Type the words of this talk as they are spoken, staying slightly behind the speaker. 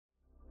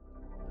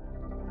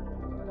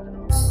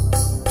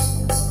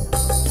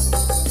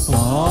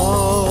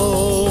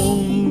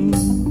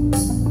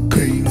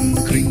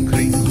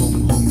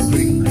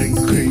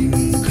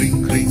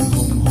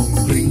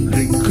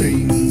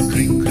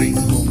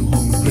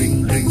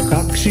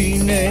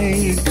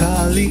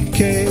Dakṣiṇakālī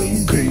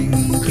Kring kring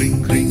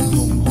kring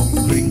hum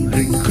hum kring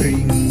kring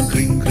kring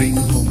kring kring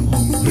hum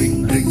hum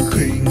kring kring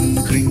kring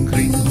kring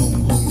kring hum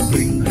hum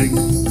kring kring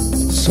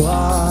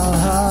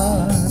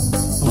Swaha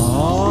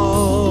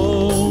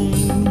Om.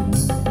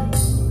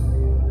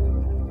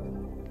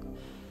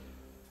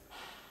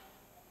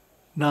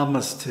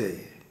 Namaste.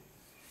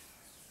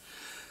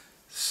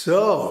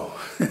 So,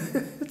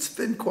 it's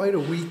been quite a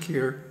week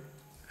here.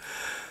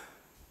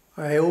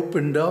 I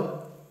opened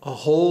up a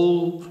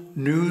whole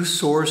new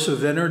source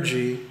of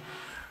energy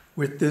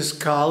with this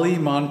Kālī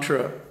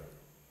Mantra.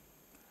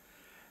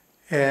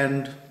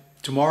 And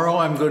tomorrow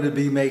I'm going to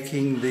be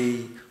making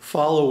the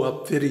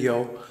follow-up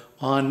video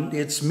on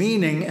its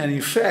meaning and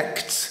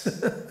effects.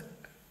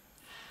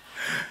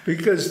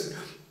 Because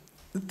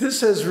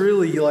this has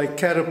really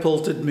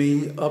catapulted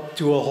me up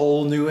to a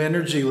whole new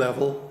energy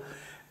level.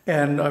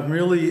 And I'm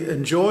really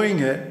enjoying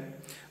it.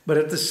 But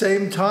at the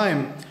same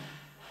time,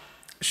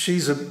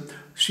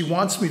 she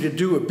wants me to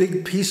do a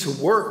big piece of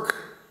work.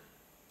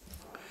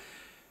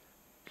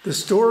 The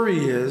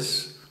story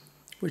is,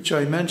 which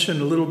I mentioned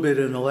a little bit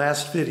in the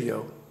last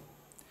video,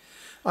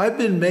 I've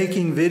been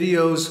making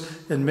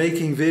videos and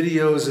making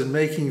videos and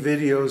making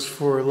videos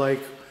for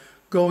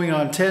going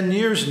on 10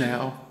 years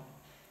now,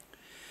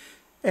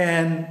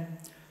 and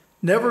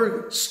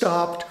never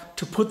stopped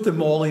to put them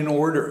all in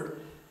order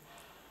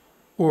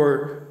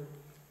or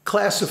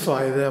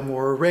classify them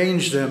or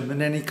arrange them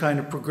in any kind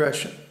of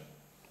progression.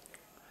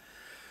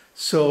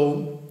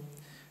 So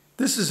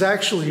this is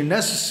actually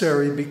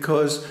necessary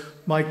because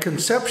my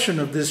conception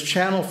of this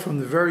channel from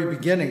the very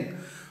beginning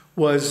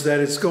was that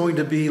it's going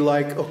to be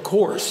like a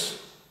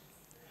course.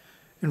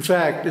 In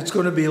fact, it's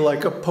going to be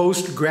like a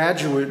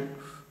postgraduate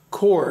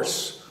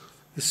course,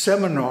 a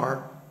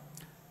seminar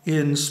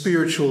in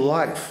spiritual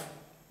life.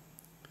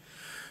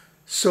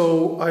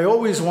 So I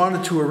always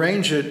wanted to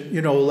arrange it,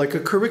 like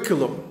a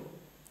curriculum,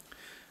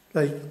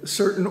 like a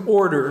certain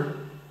order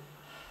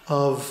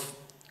of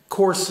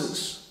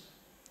courses.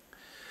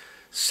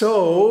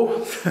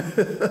 So,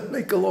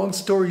 make a long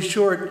story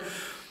short,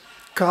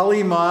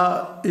 Kālī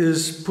Mā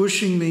is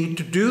pushing me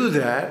to do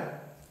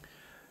that.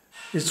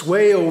 It's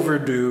way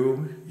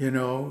overdue,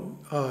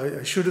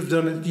 I should have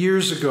done it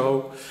years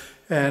ago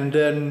and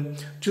then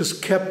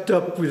just kept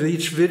up with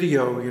each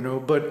video,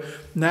 but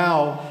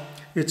now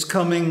it's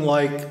coming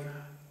like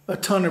a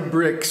ton of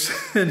bricks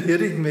and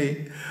hitting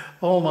me.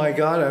 Oh my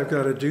God, I've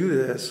got to do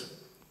this.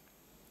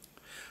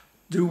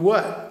 Do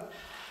what?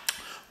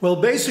 Well,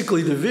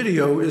 basically the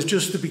video is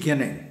just the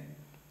beginning.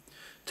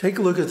 Take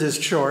a look at this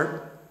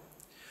chart.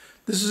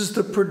 This is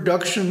the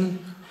production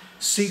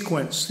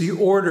sequence, the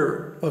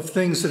order of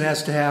things that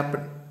has to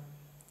happen.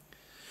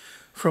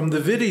 From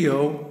the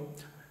video,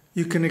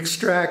 you can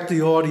extract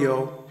the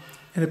audio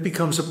and it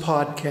becomes a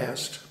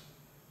podcast.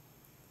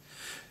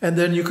 And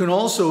then you can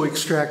also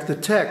extract the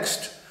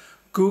text.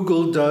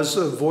 Google does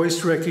a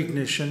voice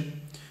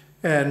recognition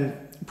and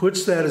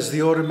puts that as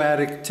the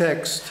automatic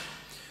text,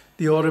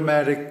 the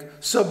automatic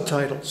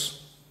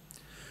subtitles.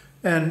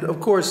 And of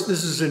course,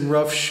 this is in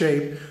rough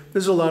shape.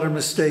 There's a lot of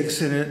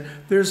mistakes in it.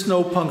 There's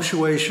no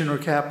punctuation or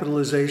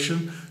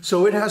capitalization,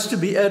 so it has to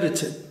be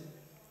edited.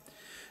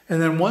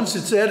 And then once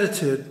it's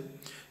edited,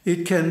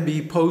 it can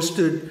be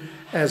posted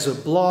as a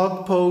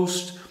blog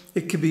post.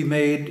 It can be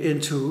made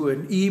into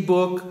an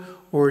ebook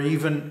or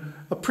even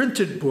a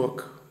printed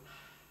book.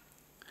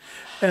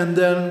 And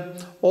then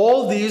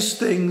all these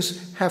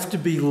things have to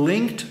be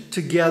linked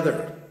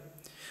together.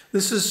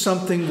 This is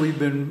something we've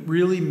been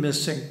really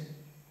missing.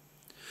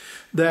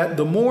 That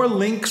the more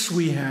links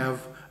we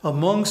have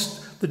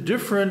amongst the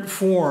different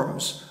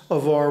forms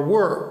of our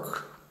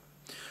work,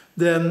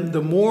 then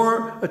the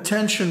more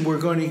attention we're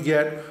going to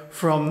get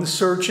from the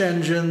search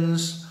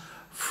engines,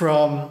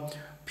 from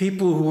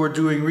people who are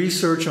doing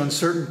research on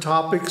certain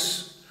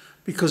topics,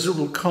 because it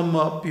will come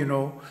up,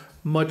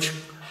 much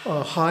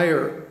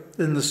higher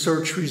in the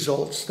search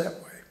results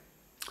that way.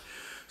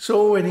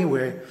 So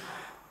anyway,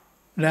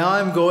 now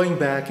I'm going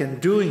back and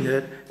doing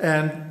it,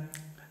 and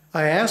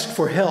I asked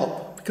for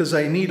help because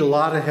I need a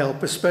lot of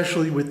help,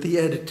 especially with the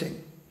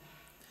editing.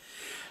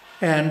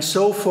 And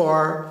so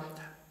far,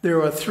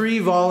 there are 3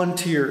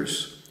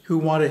 volunteers who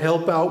want to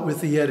help out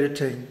with the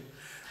editing.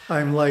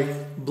 I'm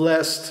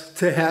blessed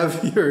to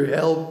have your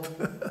help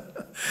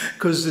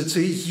because it's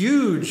a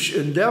huge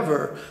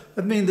endeavor.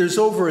 I mean, there's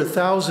over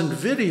 1,000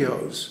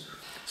 videos.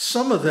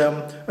 Some of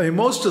them,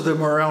 most of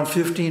them are around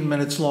 15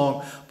 minutes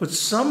long, but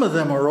some of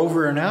them are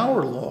over an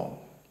hour long.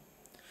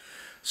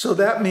 So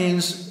that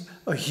means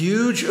a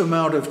huge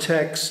amount of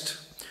text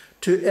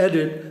to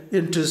edit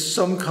into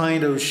some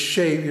kind of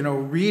shape,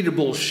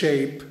 readable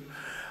shape,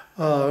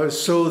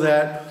 so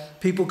that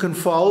people can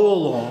follow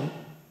along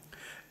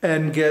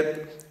and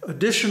get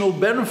additional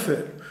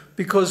benefit.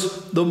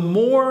 Because the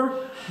more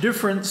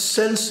different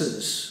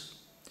senses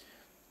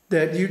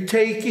that you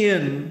take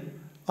in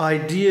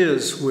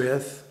ideas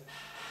with,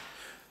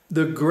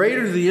 the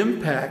greater the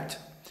impact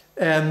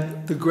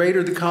and the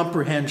greater the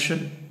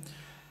comprehension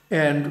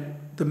and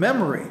the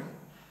memory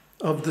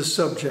of the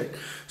subject.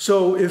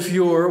 So if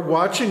you're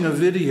watching a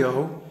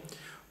video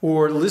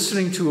or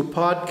listening to a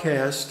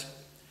podcast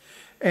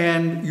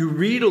and you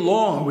read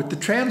along with the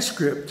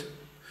transcript,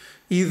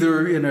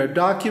 either in a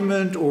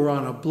document or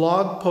on a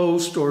blog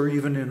post or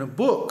even in a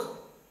book,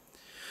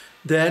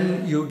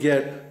 then you'll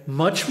get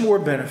much more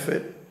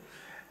benefit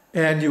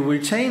and you'll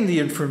retain the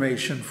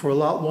information for a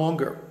lot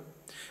longer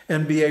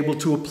and be able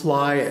to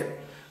apply it,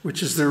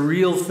 which is the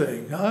real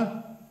thing,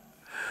 huh?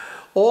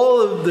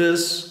 All of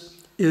this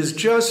is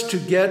just to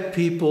get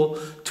people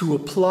to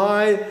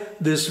apply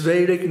this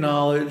Vedic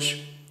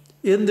knowledge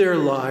in their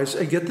lives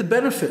and get the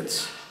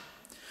benefits.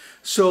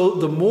 So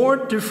the more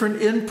different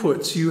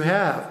inputs you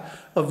have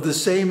of the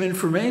same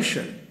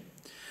information,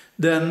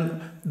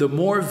 then the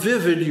more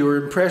vivid your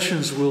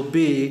impressions will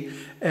be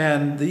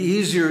and the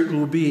easier it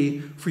will be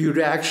for you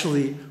to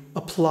actually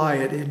apply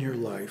it in your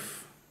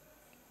life.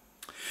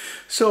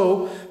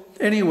 So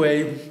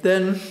anyway,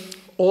 then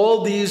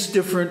all these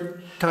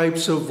different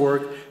types of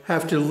work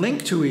have to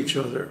link to each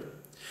other.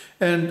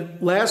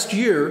 And last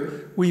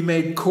year, we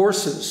made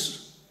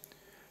courses,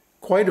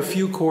 quite a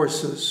few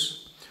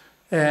courses.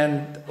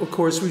 And of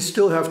course, we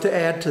still have to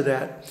add to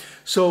that.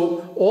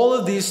 So all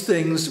of these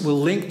things will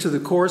link to the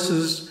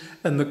courses,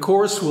 and the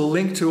course will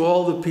link to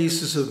all the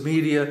pieces of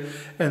media.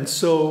 And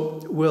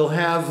so we'll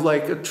have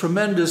like a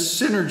tremendous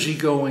synergy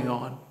going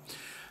on.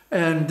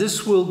 And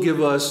this will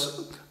give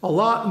us a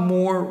lot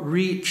more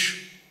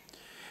reach.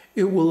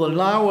 It will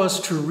allow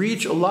us to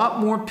reach a lot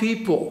more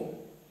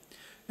people.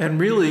 And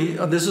really,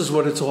 this is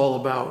what it's all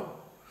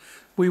about.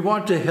 We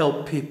want to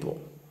help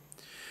people.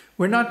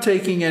 We're not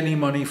taking any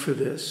money for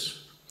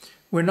this.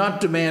 We're not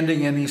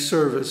demanding any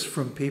service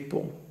from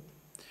people.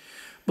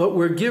 But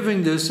we're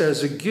giving this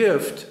as a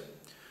gift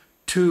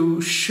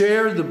to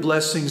share the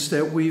blessings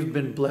that we've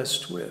been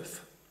blessed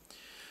with.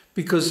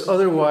 Because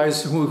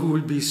otherwise, we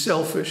would be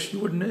selfish,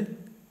 wouldn't it?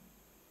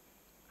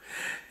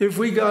 If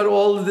we got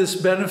all of this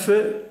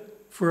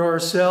benefit for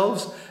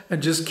ourselves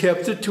and just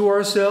kept it to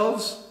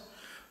ourselves,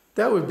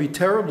 that would be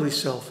terribly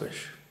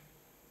selfish.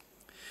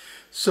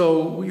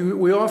 So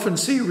we often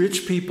see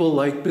rich people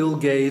like Bill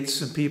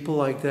Gates and people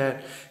like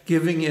that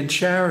giving in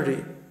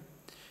charity.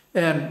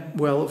 And,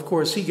 well, of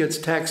course, he gets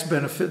tax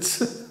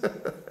benefits.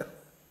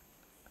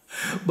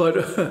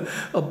 But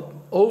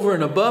over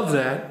and above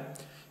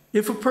that,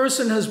 if a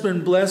person has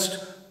been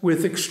blessed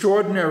with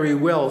extraordinary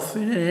wealth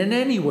in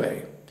any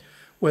way,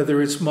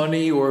 whether it's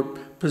money or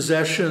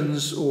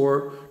possessions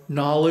or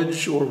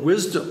knowledge or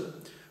wisdom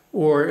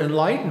or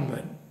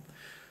enlightenment,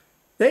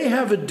 they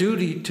have a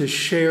duty to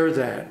share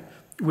that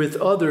with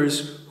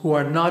others who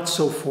are not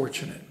so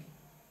fortunate.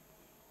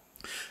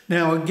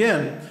 Now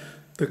again,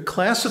 the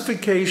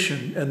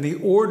classification and the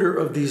order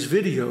of these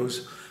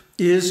videos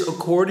is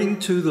according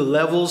to the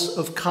levels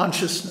of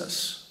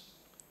consciousness.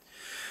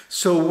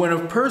 So when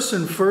a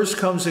person first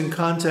comes in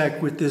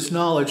contact with this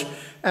knowledge,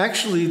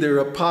 actually they're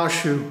a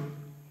pashu.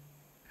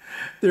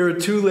 They're a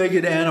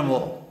two-legged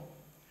animal.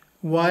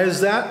 Why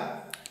is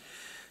that?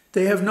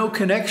 They have no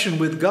connection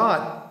with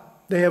God.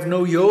 They have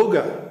no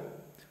yoga.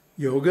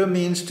 Yoga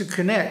means to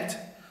connect.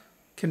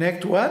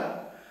 Connect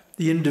what?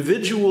 The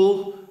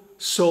individual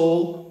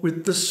soul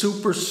with the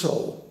super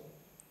soul,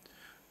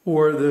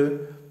 or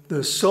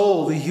the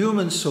soul, the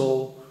human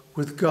soul,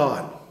 with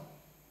God.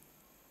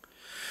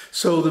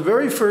 So the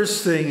very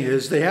first thing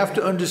is they have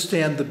to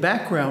understand the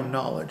background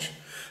knowledge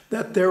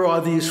that there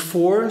are these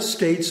four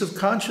states of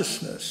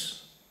consciousness.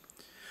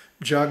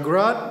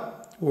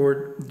 Jagrat,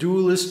 or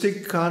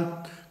dualistic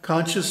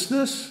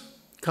consciousness,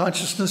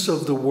 consciousness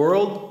of the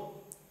world.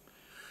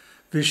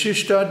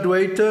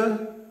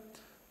 Vishishtadvaita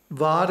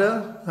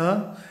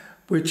Vada,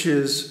 which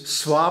is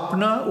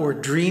Swapna, or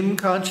dream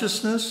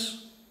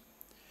consciousness.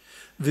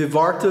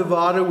 Vivarta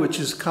Vada, which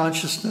is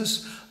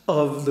consciousness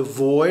of the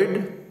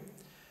void.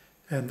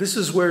 And this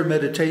is where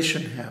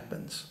meditation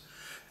happens.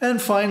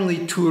 And finally,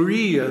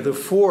 Turiya, the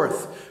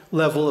fourth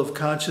level of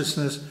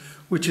consciousness,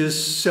 which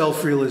is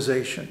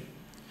self-realization.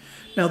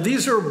 Now,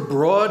 these are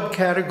broad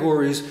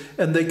categories,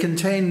 and they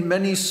contain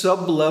many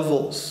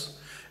sub-levels.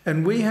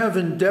 And we have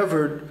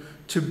endeavored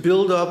to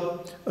build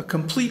up a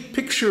complete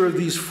picture of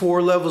these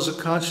four levels of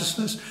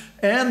consciousness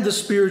and the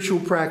spiritual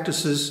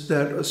practices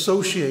that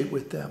associate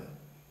with them.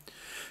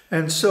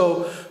 And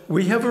so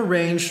we have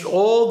arranged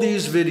all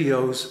these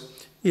videos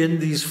in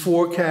these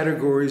four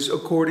categories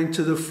according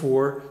to the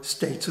four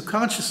states of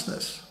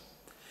consciousness,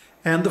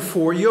 and the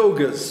four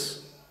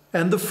yogas,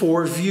 and the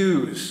four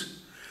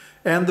views,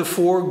 and the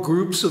four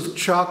groups of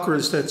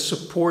chakras that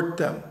support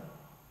them.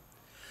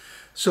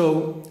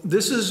 So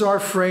this is our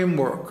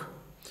framework.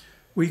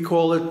 We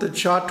call it the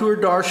Chatur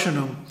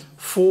Darshanam,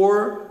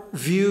 four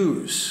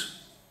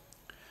views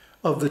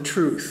of the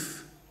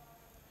truth,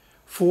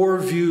 four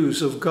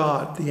views of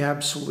God, the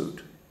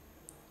Absolute.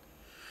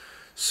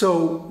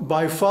 So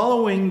by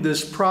following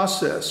this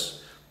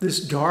process, this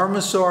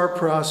Dharmasār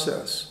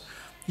process,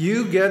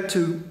 you get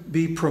to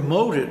be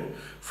promoted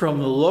from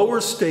the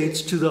lower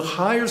states to the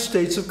higher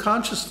states of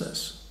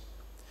consciousness.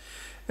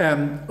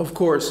 And of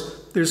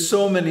course, there's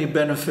so many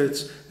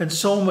benefits and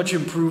so much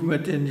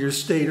improvement in your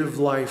state of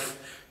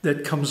life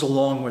that comes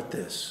along with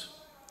this.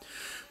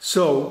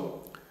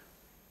 So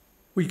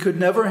we could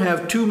never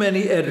have too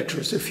many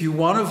editors. If you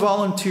want to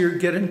volunteer,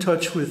 get in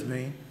touch with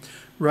me.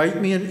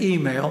 Write me an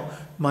email.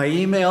 My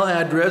email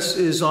address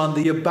is on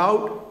the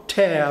About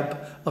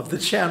tab of the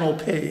channel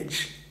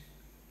page.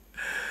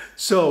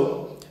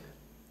 So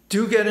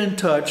do get in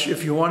touch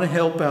if you want to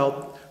help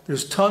out.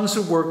 There's tons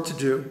of work to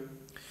do.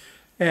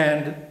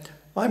 And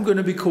I'm going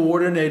to be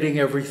coordinating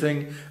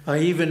everything. I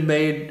even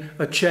made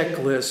a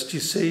checklist, you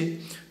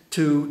see,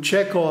 to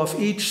check off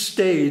each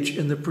stage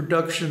in the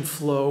production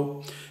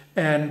flow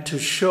and to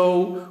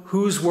show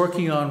who's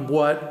working on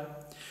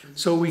what,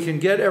 so we can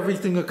get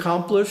everything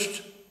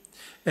accomplished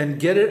and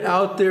get it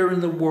out there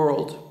in the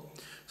world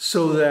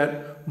so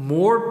that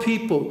more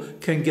people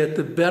can get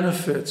the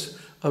benefits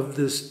of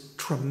this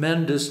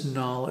tremendous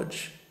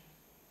knowledge.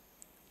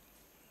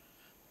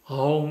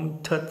 Om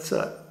Tat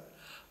Sat.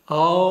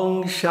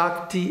 Om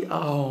Shakti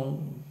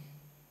Om.